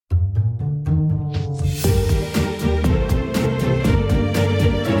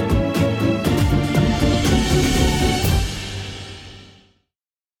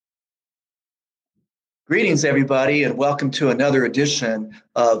Greetings, everybody, and welcome to another edition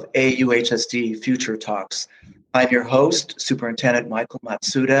of AUHSD Future Talks. I'm your host, Superintendent Michael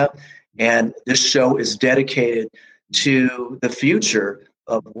Matsuda, and this show is dedicated to the future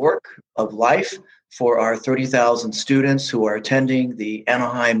of work, of life for our 30,000 students who are attending the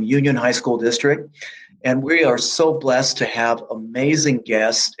Anaheim Union High School District. And we are so blessed to have amazing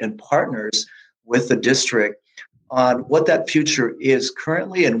guests and partners with the district on what that future is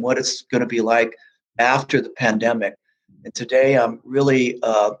currently and what it's going to be like after the pandemic. And today I'm really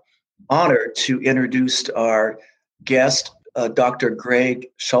honored to introduce our guest, Dr. Greg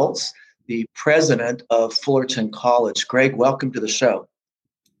Schultz, the president of Fullerton College. Greg, welcome to the show.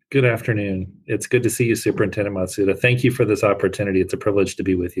 Good afternoon. It's good to see you, Superintendent Matsuda. Thank you for this opportunity. It's a privilege to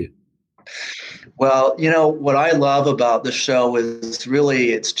be with you. Well, you know, what I love about the show is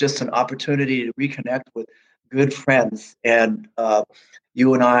really it's just an opportunity to reconnect with good friends. And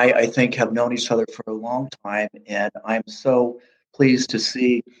you and I think, have known each other for a long time. And I'm so pleased to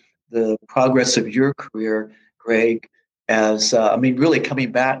see the progress of your career, Greg, as really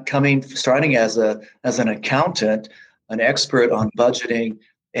starting as an accountant, an expert on budgeting,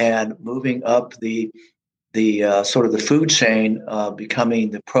 and moving up the sort of the food chain,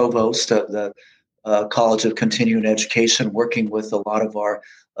 becoming the provost of the College of Continuing Education, working with a lot of our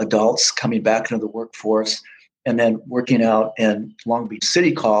adults coming back into the workforce, and then working out in Long Beach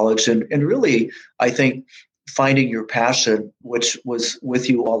City College, and really, I think, finding your passion, which was with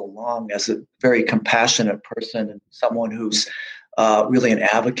you all along as a very compassionate person and someone who's really an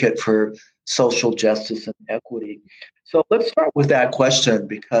advocate for social justice and equity. So let's start with that question,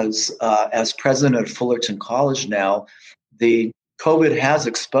 because as president of Fullerton College now, the COVID has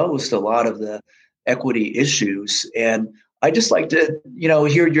exposed a lot of the equity issues. And I'd just like to,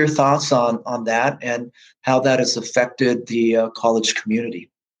 hear your thoughts on that and how that has affected the college community.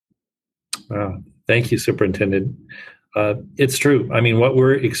 Thank you, Superintendent. It's true. I mean, what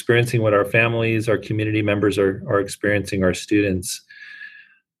we're experiencing, what our families, our community members are experiencing, our students,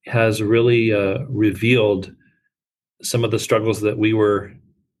 has really revealed some of the struggles that we were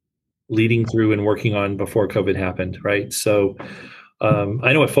leading through and working on before COVID happened, right? So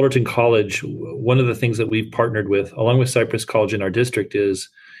I know at Fullerton College, one of the things that we've partnered with, along with Cypress College in our district, is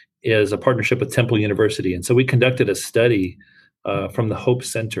a partnership with Temple University. And so we conducted a study from the Hope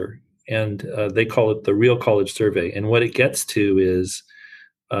Center, and they call it the Real College Survey. And what it gets to is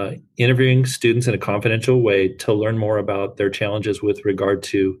interviewing students in a confidential way to learn more about their challenges with regard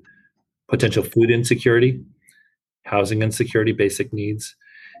to potential food insecurity, housing insecurity, basic needs.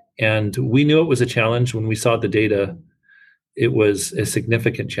 And we knew it was a challenge when we saw the data. It was a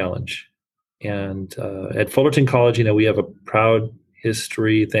significant challenge. And at Fullerton College, we have a proud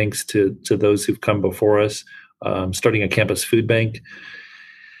history, thanks to those who've come before us, starting a campus food bank.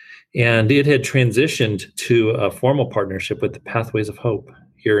 And it had transitioned to a formal partnership with the Pathways of Hope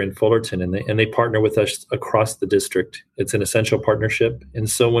here in Fullerton, and they partner with us across the district. It's an essential partnership. And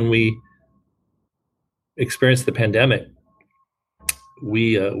so when we experienced the pandemic,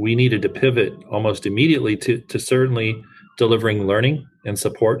 we needed to pivot almost immediately to certainly delivering learning and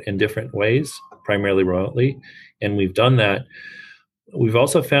support in different ways, primarily remotely. And we've done that. We've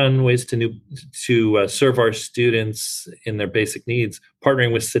also found ways to serve our students in their basic needs,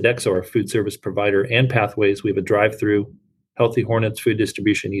 partnering with Sodexo, our food service provider, and Pathways. We have a drive-through Healthy Hornets food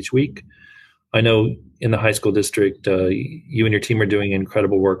distribution each week. I know in the high school district, you and your team are doing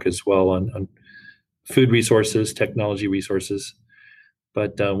incredible work as well on food resources, technology resources.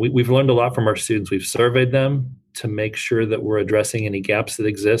 But we've learned a lot from our students. We've surveyed them to make sure that we're addressing any gaps that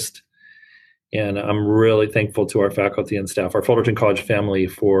exist. And I'm really thankful to our faculty and staff, our Fullerton College family,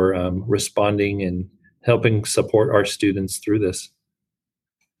 for responding and helping support our students through this.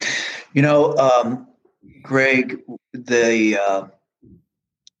 Greg, the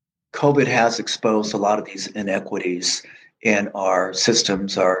COVID has exposed a lot of these inequities in our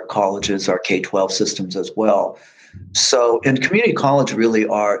systems, our colleges, our K-12 systems as well. So, and community college really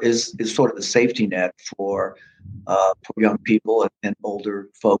is sort of the safety net for young people and older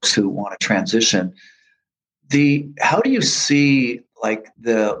folks who want to transition. How do you see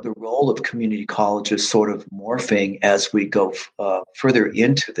the role of community colleges sort of morphing as we go further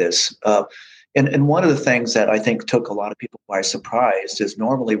into this? And one of the things that I think took a lot of people by surprise is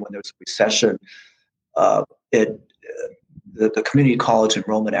normally when there's a recession, the community college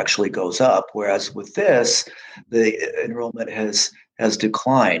enrollment actually goes up, whereas with this, the enrollment has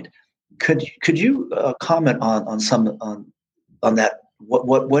declined. Could you comment on that?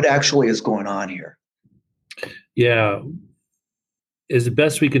 What actually is going on here? Yeah, as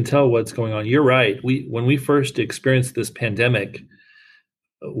best we can tell, what's going on. You're right. When we first experienced this pandemic,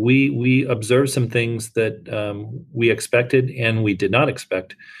 we observed some things that we expected and we did not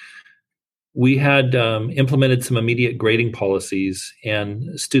expect. We had implemented some immediate grading policies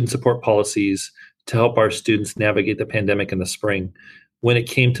and student support policies to help our students navigate the pandemic in the spring. When it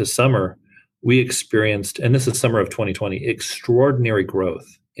came to summer, we experienced, and this is summer of 2020, extraordinary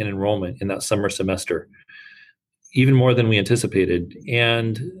growth in enrollment in that summer semester, even more than we anticipated.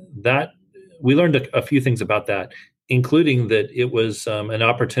 And that we learned a few things about that, including that it was an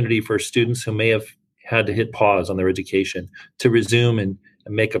opportunity for students who may have had to hit pause on their education to resume and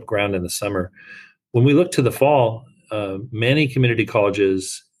make up ground in the summer. When we look to the fall, many community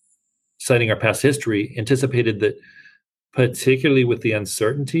colleges, citing our past history, anticipated that, particularly with the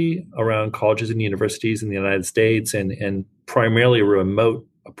uncertainty around colleges and universities in the United States and primarily a remote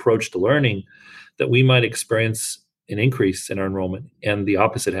approach to learning, that we might experience an increase in our enrollment, and the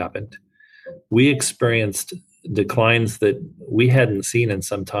opposite happened. We experienced declines that we hadn't seen in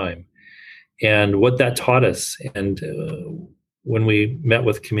some time. And what that taught us, and when we met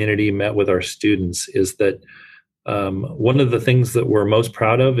with community, met with our students, is that one of the things that we're most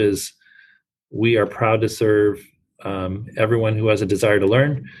proud of is we are proud to serve everyone who has a desire to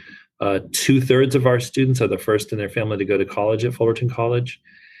learn. 2/3 of our students are the first in their family to go to college at Fullerton College.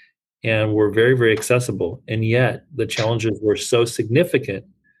 And we're very, very accessible. And yet the challenges were so significant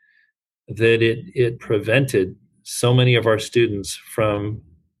that it prevented so many of our students from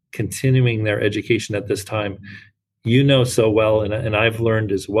continuing their education at this time. You know so well, and I've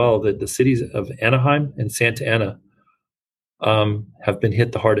learned as well, that the cities of Anaheim and Santa Ana have been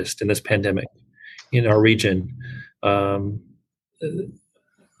hit the hardest in this pandemic in our region.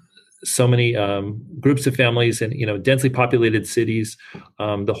 So many groups of families in densely populated cities,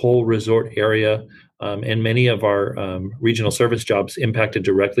 the whole resort area, and many of our regional service jobs impacted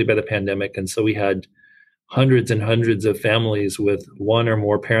directly by the pandemic. And so we had hundreds and hundreds of families with one or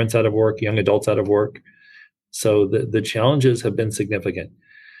more parents out of work, young adults out of work. So the challenges have been significant.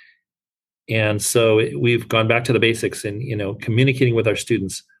 And so we've gone back to the basics and communicating with our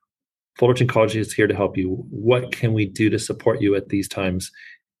students. Fullerton College is here to help you. What can we do to support you at these times?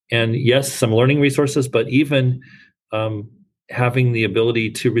 And yes, some learning resources, but even having the ability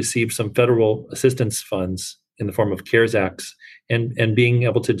to receive some federal assistance funds in the form of CARES Acts and being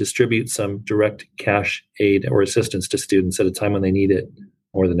able to distribute some direct cash aid or assistance to students at a time when they need it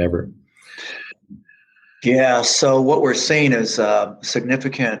more than ever. Yeah, so what we're seeing is a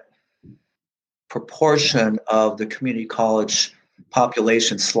significant proportion of the community college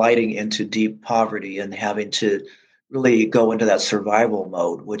population sliding into deep poverty and having to really go into that survival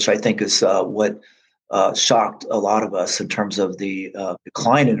mode, which I think is what shocked a lot of us in terms of the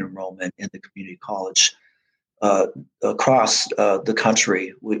decline in enrollment in the community college across the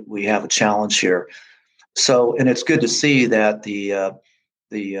country. We have a challenge here. So, and it's good to see that the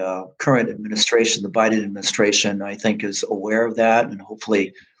current administration, the Biden administration, I think is aware of that, and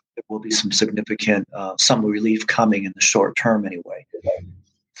hopefully there will be some significant, some relief coming in the short term anyway.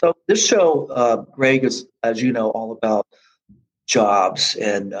 So this show, Greg, is, as you know, all about jobs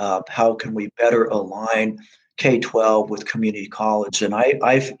and how can we better align K-12 with community college. And I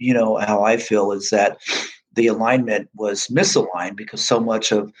how I feel is that the alignment was misaligned because so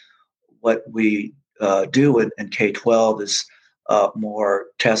much of what we do in K-12 is more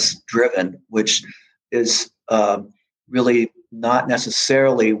test-driven, which is really not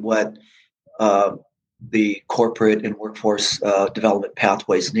necessarily what the corporate and workforce development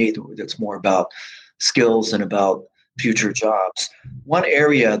pathways need. It's more about skills and about future jobs. One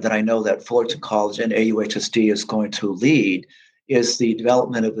area that I know that Fullerton College and AUHSD is going to lead is the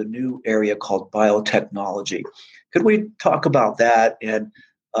development of a new area called biotechnology. Could we talk about that and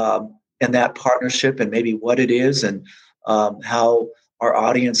that partnership and maybe what it is and how our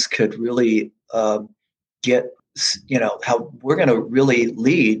audience could really get, how we're going to really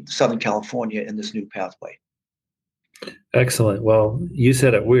lead Southern California in this new pathway? Excellent. Well, you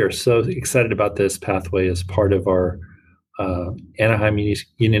said it. We are so excited about this pathway as part of our Anaheim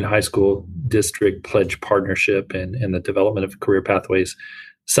Union High School District Pledge Partnership and the development of career pathways.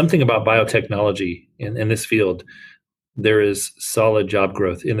 Something about biotechnology in this field, there is solid job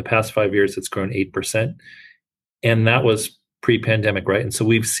growth. In the past 5 years, it's grown 8%. And that was pre-pandemic, right? And so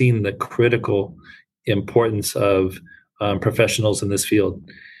we've seen the critical importance of professionals in this field.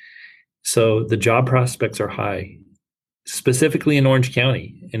 So the job prospects are high, specifically in Orange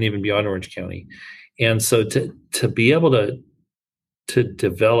County and even beyond Orange County. And so to be able to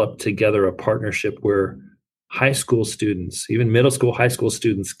develop together a partnership where high school students, even middle school, high school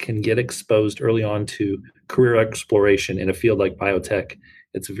students can get exposed early on to career exploration in a field like biotech,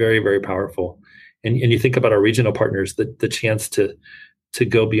 it's very, very powerful. And you think about our regional partners, the chance to to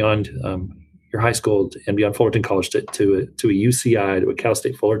go beyond your high school and beyond Fullerton College to a UCI, to a Cal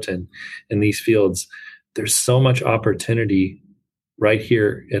State Fullerton in these fields. There's so much opportunity right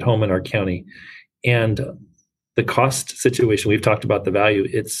here at home in our county. And the cost situation, we've talked about the value,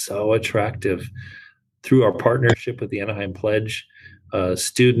 it's so attractive. Through our partnership with the Anaheim Pledge,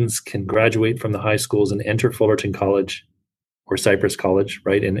 students can graduate from the high schools and enter Fullerton College or Cypress College,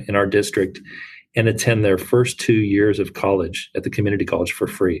 right, in our district, and attend their first 2 years of college at the community college for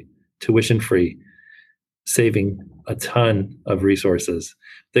free, tuition free, saving a ton of resources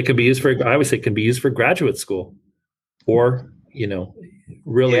that can be used for, I always say, can be used for graduate school, or,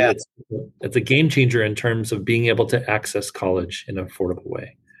 really it's a game changer in terms of being able to access college in an affordable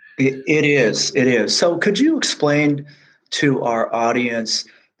way. It is. So could you explain to our audience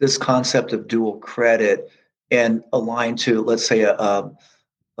this concept of dual credit and align to, let's say, a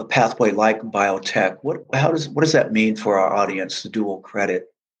pathway like biotech? What does that mean for our audience, the dual credit?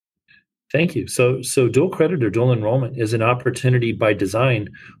 Thank you. So dual credit or dual enrollment is an opportunity by design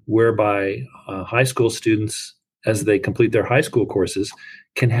whereby high school students, as they complete their high school courses,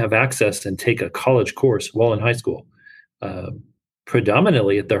 can have access and take a college course while in high school,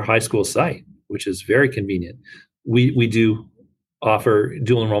 predominantly at their high school site, which is very convenient. We do offer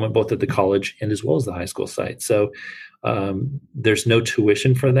dual enrollment both at the college and as well as the high school site. So there's no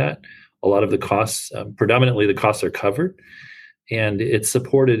tuition for that. A lot of the costs, predominantly the costs, are covered. And it's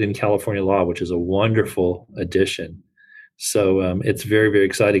supported in California law, which is a wonderful addition. So it's very, very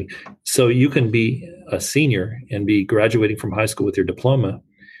exciting. So you can be a senior and be graduating from high school with your diploma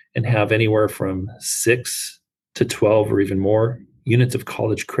and have anywhere from 6 to 12 or even more units of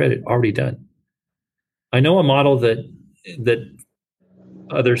college credit already done. I know a model that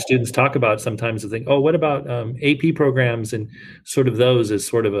other students talk about sometimes, and think, oh, what about AP programs and sort of those as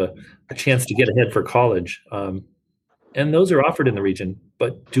sort of a chance to get ahead for college. And those are offered in the region,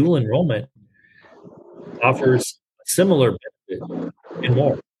 but dual enrollment offers similar benefit and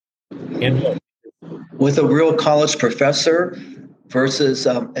more. With a real college professor versus,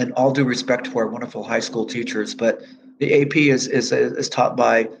 and all due respect to our wonderful high school teachers, but the AP is taught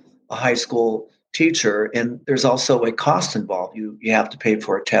by a high school teacher, and there's also a cost involved. You have to pay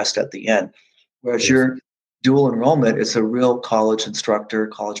for a test at the end, whereas your dual enrollment is a real college instructor,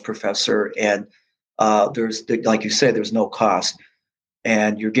 college professor, and there's, like you say, there's no cost,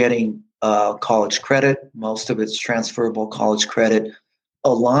 and you're getting college credit. Most of it's transferable college credit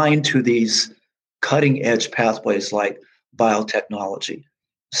aligned to these cutting edge pathways like biotechnology.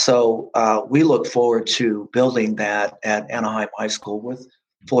 So we look forward to building that at Anaheim High School with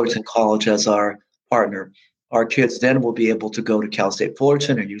Fullerton College as our partner. Our kids then will be able to go to Cal State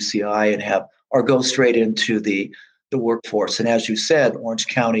Fullerton or UCI and go straight into the workforce. And as you said, Orange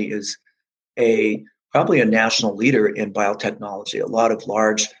County is probably a national leader in biotechnology. A lot of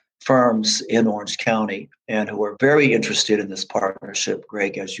large firms in Orange County and who are very interested in this partnership,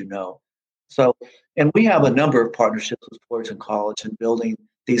 Greg, as you know. So, and we have a number of partnerships with Fullerton College in building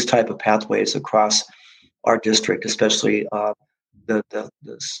these type of pathways across our district, especially the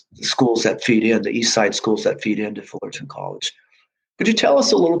schools that feed in, the East Side schools that feed into Fullerton College. Could you tell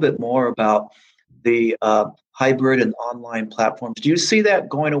us a little bit more about the hybrid and online platforms? Do you see that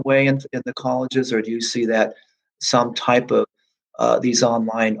going away in the colleges, or do you see that some type of these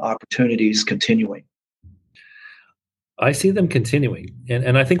online opportunities continuing? I see them continuing,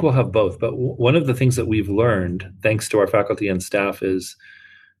 and I think we'll have both. But one of the things that we've learned, thanks to our faculty and staff, is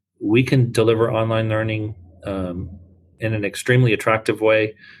we can deliver online learning in an extremely attractive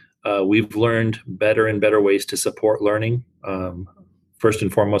way. We've learned better and better ways to support learning, first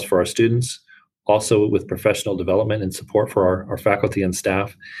and foremost for our students, also with professional development and support for our faculty and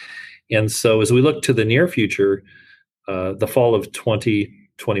staff. And so as we look to the near future, the fall of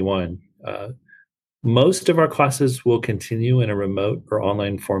 2021, most of our classes will continue in a remote or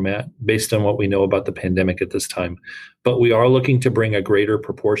online format based on what we know about the pandemic at this time. But we are looking to bring a greater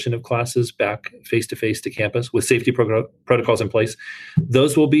proportion of classes back face-to-face to campus with safety protocols in place.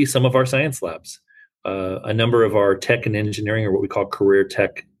 Those will be some of our science labs, a number of our tech and engineering, or what we call career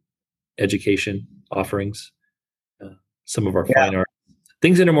tech education offerings, some of our fine art.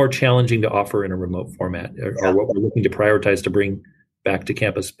 Things that are more challenging to offer in a remote format are what we're looking to prioritize to bring back to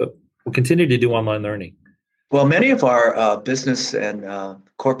campus. But we'll continue to do online learning. Well, many of our business and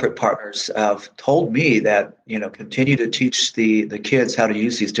corporate partners have told me that, continue to teach the kids how to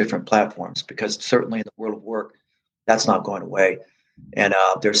use these different platforms, because certainly in the world of work, that's not going away. And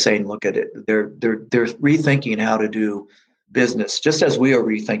they're saying, look at it. They're rethinking how to do business, just as we are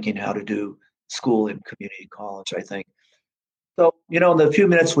rethinking how to do school and community college, I think. So, in the few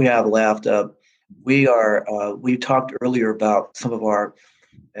minutes we have left, we talked earlier about some of our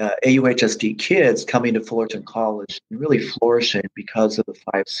AUHSD kids coming to Fullerton College and really flourishing because of the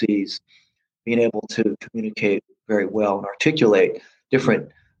 5Cs, being able to communicate very well and articulate different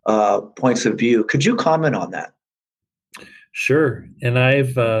points of view. Could you comment on that? Sure. And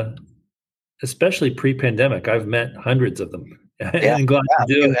I've, especially pre-pandemic, I've met hundreds of them. Yeah, and glad to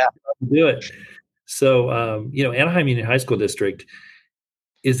do you it. have. Do it. So, Anaheim Union High School District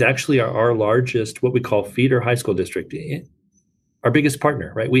is actually our largest, what we call feeder high school district, our biggest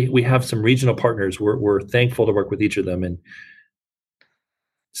partner, right? We have some regional partners. We're thankful to work with each of them. And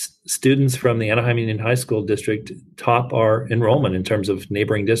students from the Anaheim Union High School District top our enrollment in terms of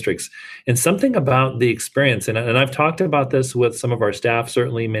neighboring districts. And something about the experience, and I've talked about this with some of our staff,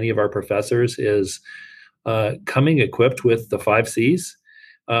 certainly many of our professors, is coming equipped with the 5Cs.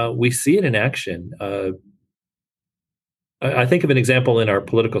 We see it in action. I think of an example in our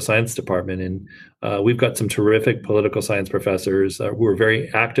political science department, and we've got some terrific political science professors who are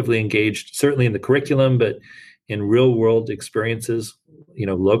very actively engaged, certainly in the curriculum, but in real world experiences,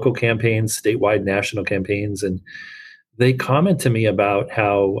 local campaigns, statewide, national campaigns. And they comment to me about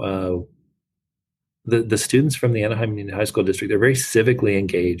how the students from the Anaheim Union High School District, they're very civically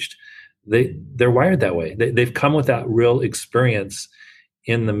engaged. They're wired that way. They've come with that real experience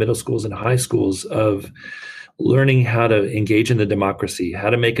in the middle schools and high schools of learning how to engage in the democracy,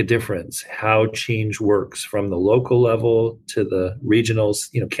 how to make a difference, how change works from the local level to the regional,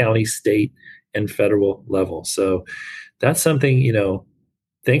 county, state, and federal level. So that's something,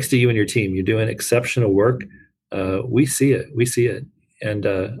 thanks to you and your team, you're doing exceptional work. We see it. And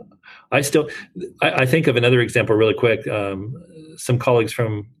I think of another example really quick. Some colleagues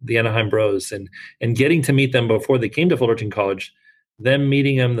from the Anaheim Bros and getting to meet them before they came to Fullerton College, them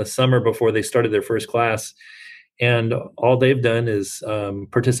meeting them the summer before they started their first class. And all they've done is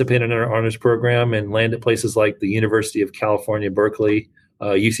participate in our honors program and land at places like the University of California, Berkeley,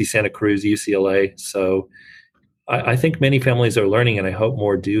 UC Santa Cruz, UCLA. So I think many families are learning, and I hope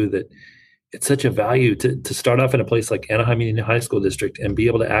more do, that it's such a value to start off in a place like Anaheim Union High School District and be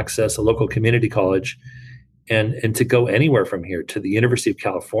able to access a local community college and to go anywhere from here to the University of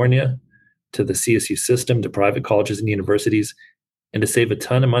California, to the CSU system, to private colleges and universities, and to save a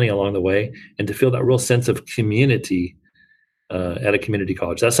ton of money along the way, and to feel that real sense of community at a community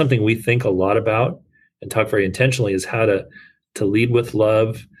college. That's something we think a lot about and talk very intentionally, is how to lead with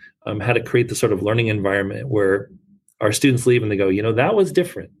love, how to create the sort of learning environment where our students leave and they go, that was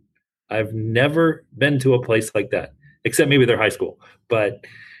different. I've never been to a place like that, except maybe their high school. But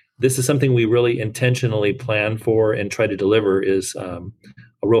this is something we really intentionally plan for and try to deliver, is a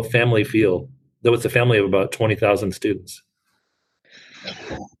real family feel, though it's a family of about 20,000 students.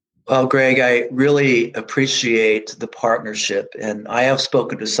 Well, Greg, I really appreciate the partnership, and I have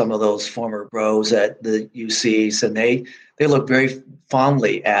spoken to some of those former bros at the UCs, and they look very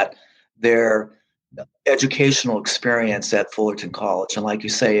fondly at their educational experience at Fullerton College. And like you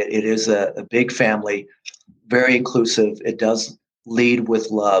say, it is a big family, very inclusive. It does lead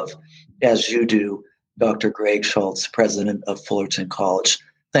with love, as you do, Dr. Greg Schultz, president of Fullerton College.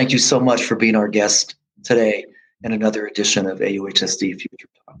 Thank you so much for being our guest today in another edition of AUHSD Future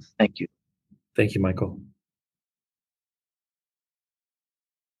Talks. Thank you. Thank you, Michael.